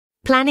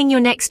Planning your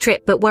next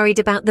trip but worried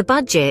about the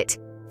budget?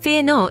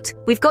 Fear not,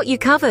 we've got you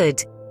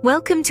covered.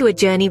 Welcome to a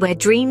journey where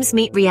dreams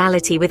meet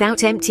reality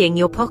without emptying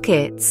your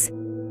pockets.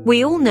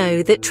 We all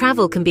know that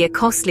travel can be a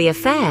costly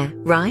affair,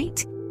 right?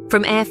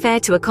 From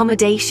airfare to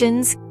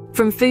accommodations,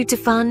 from food to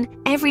fun,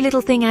 every little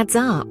thing adds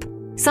up,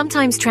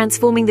 sometimes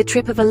transforming the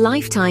trip of a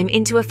lifetime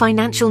into a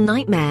financial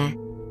nightmare.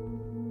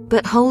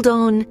 But hold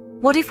on,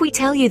 what if we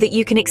tell you that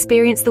you can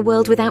experience the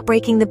world without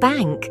breaking the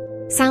bank?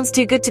 Sounds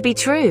too good to be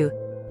true.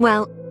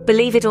 Well,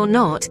 believe it or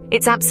not,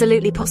 it's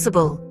absolutely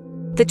possible.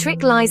 The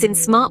trick lies in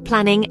smart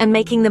planning and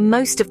making the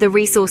most of the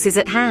resources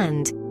at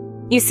hand.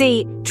 You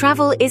see,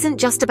 travel isn't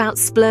just about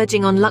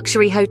splurging on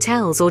luxury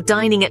hotels or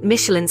dining at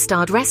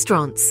Michelin-starred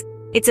restaurants.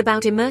 It's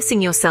about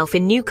immersing yourself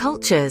in new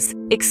cultures,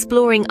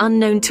 exploring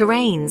unknown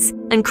terrains,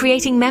 and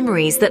creating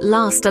memories that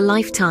last a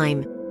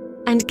lifetime.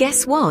 And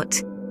guess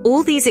what?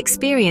 All these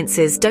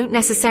experiences don't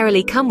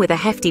necessarily come with a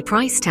hefty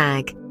price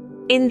tag.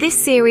 In this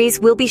series,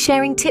 we'll be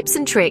sharing tips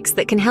and tricks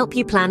that can help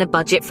you plan a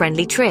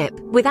budget-friendly trip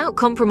without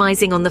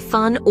compromising on the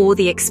fun or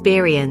the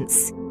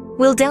experience.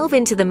 We'll delve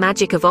into the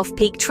magic of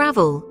off-peak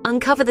travel,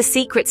 uncover the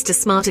secrets to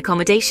smart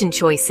accommodation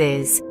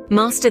choices,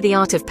 master the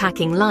art of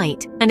packing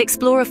light, and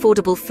explore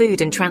affordable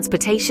food and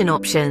transportation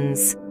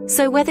options.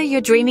 So whether you're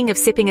dreaming of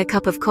sipping a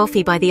cup of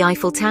coffee by the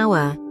Eiffel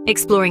Tower,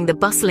 exploring the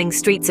bustling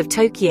streets of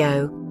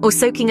Tokyo, or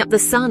soaking up the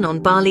sun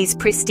on Bali's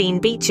pristine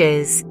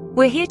beaches,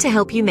 we're here to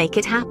help you make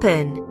it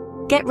happen.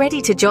 Get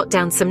ready to jot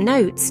down some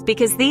notes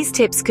because these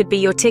tips could be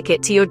your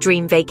ticket to your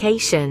dream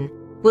vacation.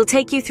 We'll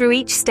take you through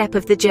each step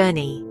of the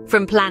journey,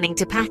 from planning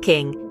to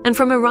packing, and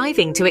from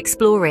arriving to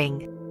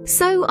exploring.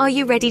 So, are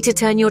you ready to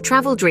turn your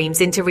travel dreams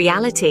into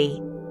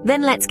reality?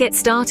 Then let's get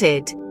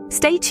started.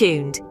 Stay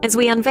tuned as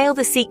we unveil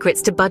the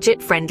secrets to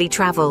budget-friendly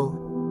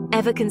travel.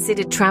 Ever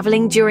considered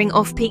traveling during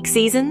off-peak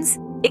seasons?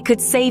 It could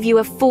save you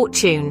a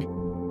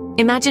fortune.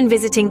 Imagine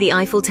visiting the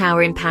Eiffel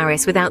Tower in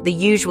Paris without the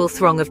usual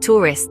throng of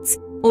tourists,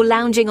 or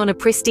lounging on a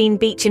pristine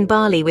beach in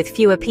Bali with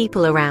fewer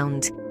people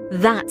around.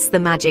 That's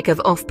the magic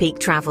of off-peak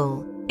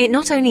travel. It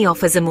not only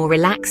offers a more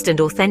relaxed and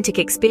authentic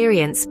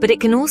experience, but it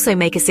can also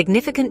make a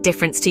significant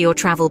difference to your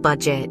travel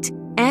budget.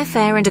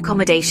 Airfare and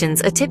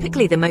accommodations are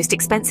typically the most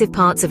expensive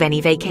parts of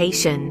any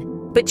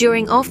vacation. But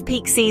during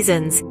off-peak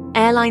seasons,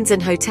 airlines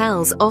and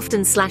hotels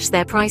often slash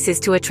their prices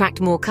to attract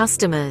more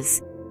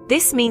customers.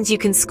 This means you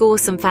can score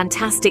some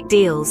fantastic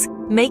deals,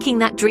 making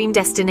that dream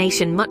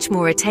destination much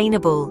more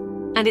attainable.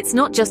 And it's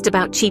not just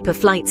about cheaper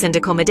flights and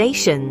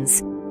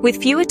accommodations. With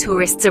fewer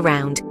tourists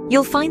around,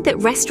 you'll find that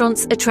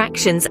restaurants,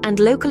 attractions, and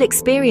local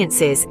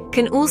experiences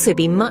can also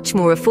be much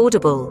more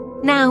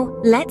affordable. Now,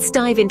 let's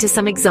dive into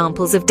some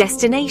examples of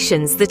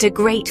destinations that are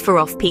great for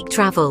off-peak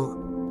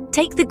travel.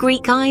 Take the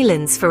Greek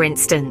islands, for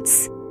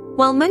instance.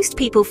 While most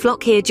people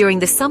flock here during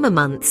the summer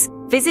months,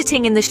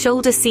 visiting in the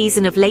shoulder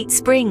season of late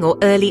spring or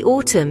early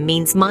autumn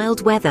means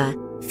mild weather,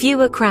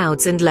 fewer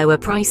crowds, and lower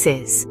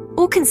prices.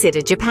 Or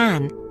consider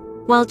Japan.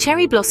 While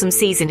cherry blossom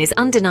season is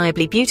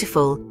undeniably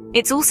beautiful,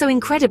 it's also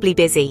incredibly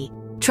busy.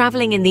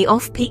 Traveling in the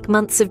off-peak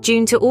months of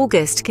June to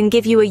August can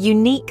give you a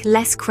unique,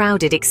 less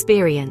crowded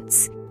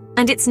experience.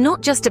 And it's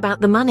not just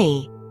about the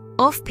money.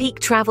 Off-peak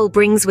travel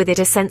brings with it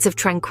a sense of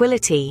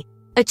tranquility,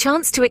 a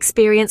chance to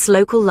experience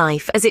local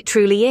life as it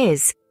truly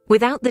is,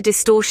 without the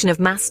distortion of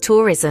mass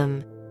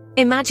tourism.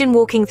 Imagine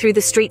walking through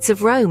the streets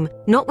of Rome,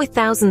 not with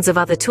thousands of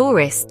other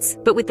tourists,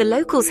 but with the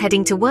locals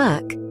heading to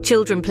work,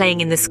 children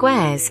playing in the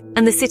squares,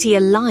 and the city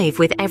alive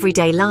with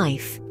everyday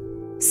life.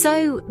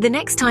 So, the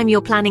next time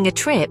you're planning a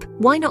trip,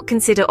 why not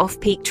consider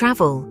off-peak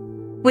travel?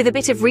 With a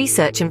bit of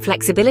research and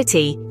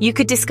flexibility, you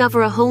could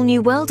discover a whole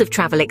new world of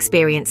travel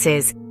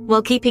experiences,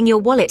 while keeping your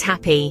wallet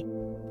happy.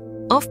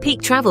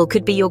 Off-peak travel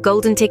could be your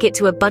golden ticket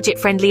to a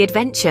budget-friendly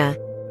adventure.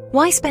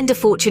 Why spend a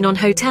fortune on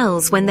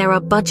hotels when there are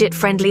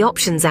budget-friendly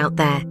options out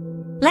there?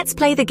 Let's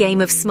play the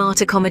game of smart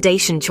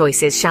accommodation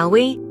choices, shall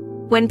we?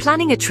 When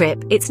planning a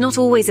trip, it's not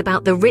always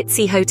about the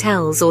ritzy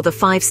hotels or the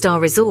five-star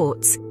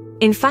resorts.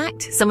 In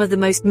fact, some of the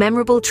most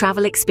memorable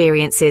travel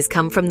experiences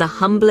come from the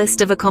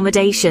humblest of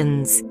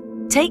accommodations.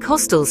 Take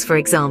hostels, for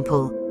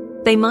example.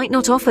 They might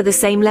not offer the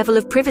same level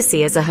of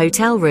privacy as a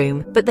hotel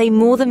room, but they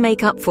more than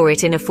make up for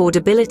it in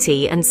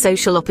affordability and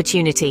social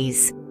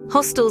opportunities.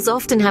 Hostels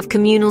often have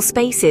communal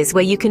spaces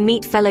where you can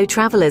meet fellow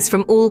travelers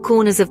from all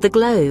corners of the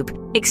globe,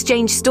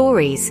 exchange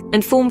stories,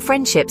 and form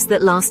friendships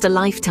that last a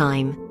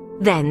lifetime.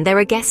 Then there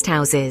are guest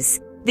houses.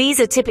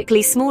 These are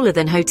typically smaller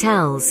than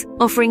hotels,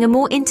 offering a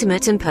more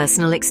intimate and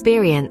personal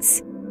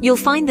experience. You'll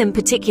find them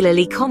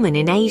particularly common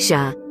in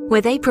Asia,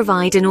 where they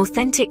provide an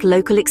authentic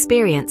local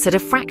experience at a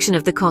fraction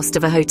of the cost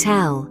of a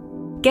hotel.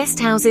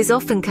 Guest houses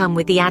often come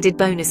with the added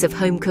bonus of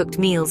home-cooked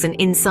meals and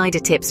insider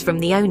tips from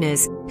the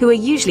owners, who are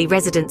usually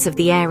residents of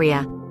the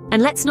area.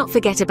 And let's not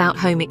forget about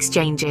home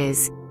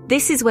exchanges.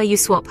 This is where you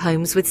swap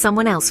homes with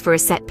someone else for a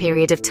set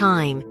period of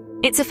time.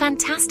 It's a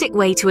fantastic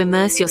way to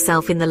immerse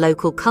yourself in the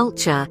local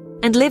culture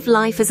and live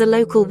life as a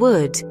local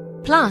would.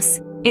 Plus,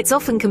 it's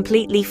often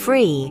completely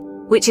free,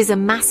 which is a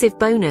massive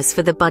bonus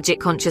for the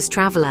budget-conscious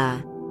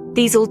traveler.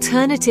 These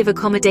alternative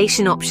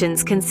accommodation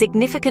options can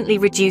significantly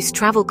reduce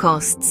travel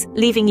costs,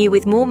 leaving you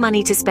with more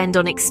money to spend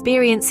on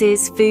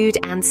experiences, food,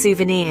 and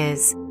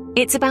souvenirs.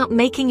 It's about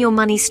making your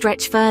money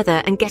stretch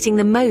further and getting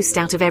the most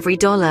out of every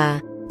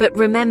dollar. But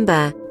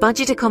remember,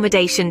 budget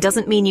accommodation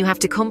doesn't mean you have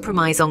to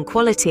compromise on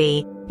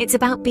quality. It's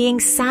about being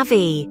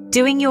savvy,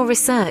 doing your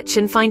research,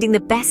 and finding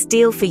the best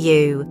deal for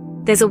you.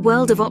 There's a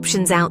world of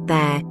options out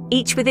there,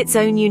 each with its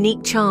own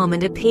unique charm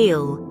and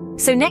appeal.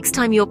 So next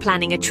time you're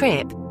planning a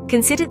trip,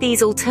 consider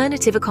these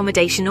alternative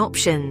accommodation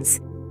options.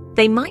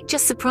 They might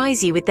just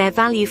surprise you with their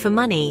value for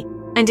money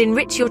and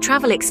enrich your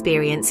travel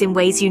experience in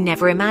ways you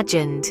never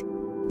imagined.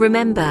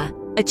 Remember,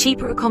 a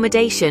cheaper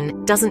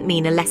accommodation doesn't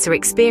mean a lesser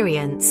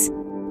experience.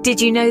 Did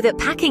you know that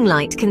packing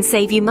light can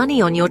save you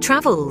money on your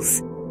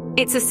travels?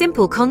 It's a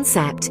simple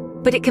concept,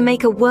 but it can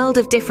make a world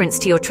of difference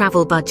to your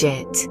travel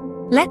budget.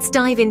 Let's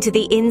dive into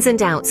the ins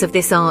and outs of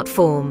this art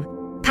form.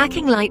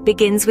 Packing light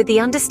begins with the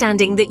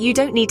understanding that you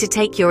don't need to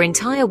take your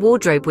entire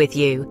wardrobe with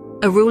you.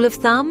 A rule of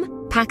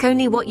thumb? Pack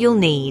only what you'll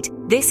need.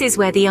 This is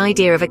where the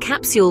idea of a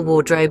capsule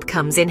wardrobe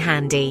comes in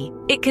handy.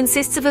 It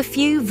consists of a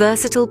few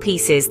versatile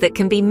pieces that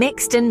can be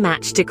mixed and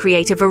matched to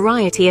create a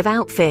variety of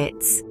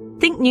outfits.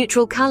 Think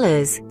neutral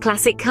colors,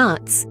 classic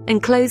cuts,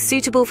 and clothes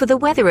suitable for the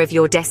weather of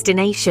your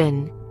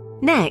destination.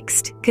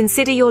 Next,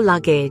 consider your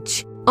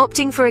luggage.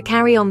 Opting for a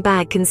carry-on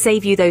bag can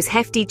save you those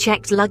hefty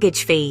checked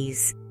luggage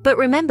fees. But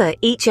remember,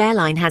 each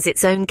airline has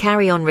its own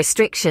carry-on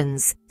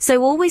restrictions,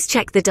 so always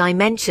check the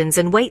dimensions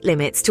and weight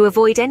limits to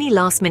avoid any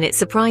last-minute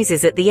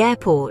surprises at the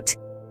airport.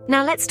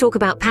 Now let's talk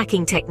about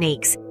packing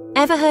techniques.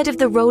 Ever heard of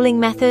the rolling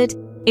method?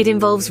 It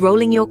involves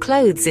rolling your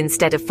clothes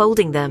instead of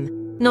folding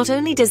them. Not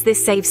only does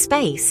this save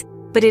space,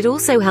 but it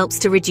also helps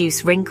to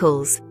reduce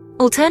wrinkles.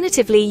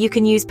 Alternatively, you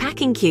can use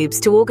packing cubes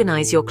to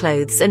organize your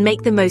clothes and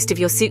make the most of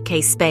your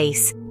suitcase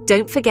space.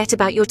 Don't forget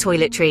about your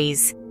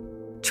toiletries.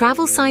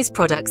 Travel-size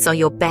products are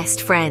your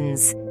best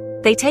friends.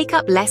 They take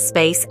up less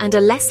space and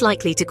are less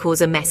likely to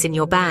cause a mess in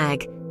your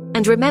bag.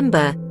 And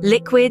remember,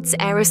 liquids,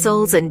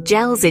 aerosols, and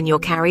gels in your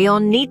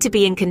carry-on need to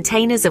be in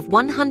containers of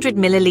 100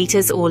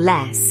 milliliters or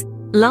less.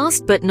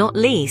 Last but not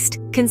least,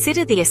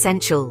 consider the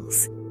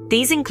essentials.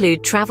 These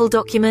include travel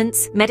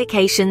documents,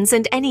 medications,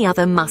 and any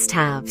other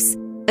must-haves.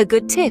 A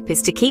good tip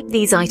is to keep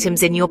these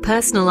items in your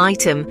personal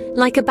item,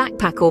 like a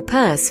backpack or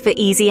purse, for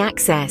easy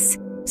access.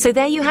 So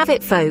there you have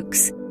it,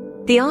 folks.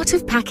 The art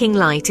of packing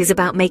light is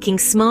about making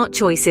smart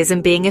choices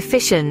and being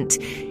efficient.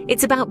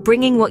 It's about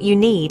bringing what you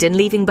need and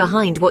leaving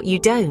behind what you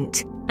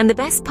don't. And the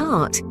best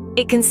part,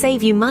 it can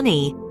save you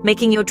money,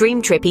 making your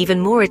dream trip even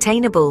more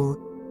attainable.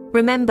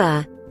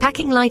 Remember,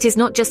 packing light is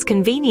not just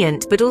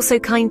convenient, but also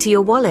kind to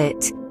your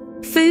wallet.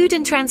 Food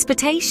and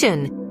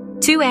transportation.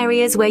 Two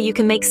areas where you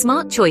can make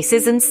smart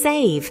choices and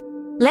save.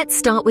 Let's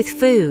start with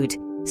food.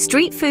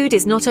 Street food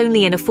is not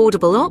only an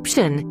affordable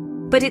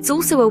option, but it's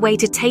also a way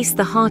to taste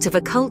the heart of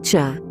a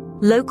culture.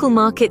 Local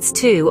markets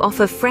too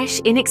offer fresh,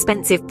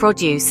 inexpensive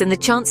produce and the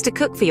chance to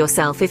cook for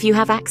yourself if you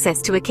have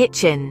access to a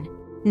kitchen.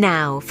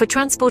 Now, for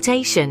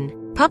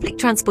transportation. Public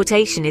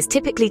transportation is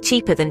typically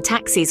cheaper than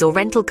taxis or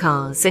rental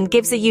cars and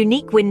gives a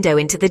unique window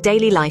into the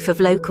daily life of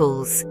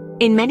locals.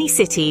 In many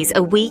cities,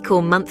 a week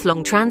or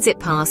month-long transit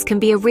pass can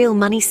be a real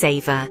money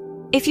saver.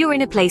 If you're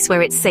in a place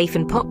where it's safe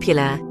and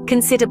popular,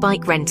 consider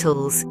bike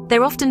rentals.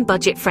 They're often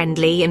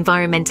budget-friendly,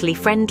 environmentally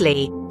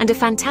friendly, and a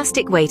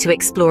fantastic way to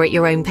explore at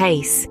your own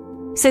pace.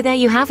 So there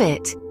you have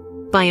it.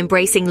 By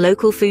embracing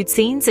local food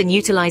scenes and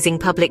utilizing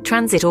public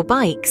transit or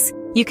bikes,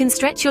 you can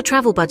stretch your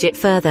travel budget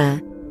further.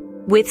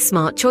 With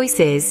smart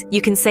choices,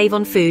 you can save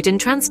on food and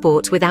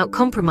transport without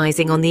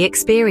compromising on the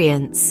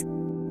experience.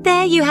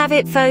 There you have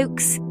it,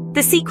 folks.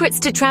 The secrets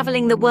to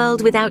traveling the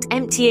world without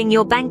emptying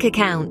your bank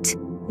account.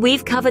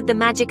 We've covered the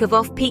magic of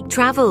off-peak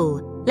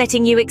travel,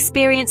 letting you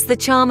experience the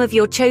charm of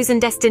your chosen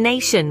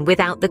destination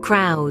without the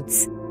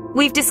crowds.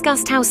 We've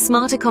discussed how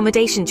smart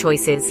accommodation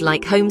choices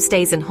like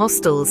homestays and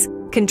hostels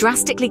can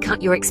drastically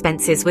cut your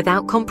expenses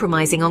without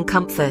compromising on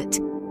comfort.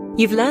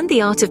 You've learned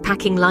the art of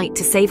packing light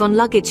to save on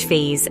luggage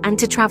fees and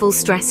to travel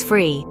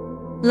stress-free.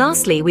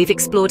 Lastly, we've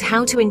explored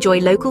how to enjoy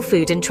local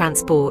food and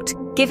transport,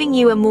 giving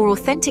you a more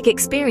authentic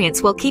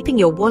experience while keeping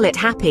your wallet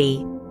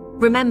happy.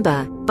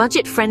 Remember,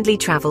 budget-friendly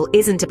travel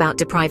isn't about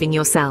depriving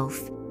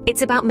yourself.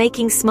 It's about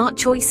making smart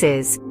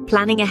choices,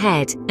 planning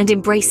ahead, and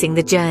embracing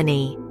the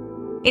journey.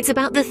 It's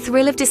about the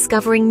thrill of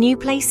discovering new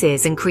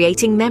places and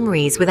creating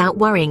memories without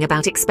worrying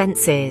about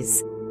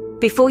expenses.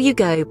 Before you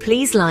go,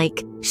 please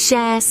like,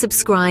 share,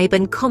 subscribe,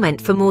 and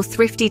comment for more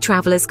Thrifty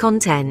Travelers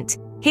content.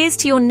 Here's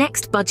to your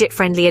next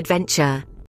budget-friendly adventure.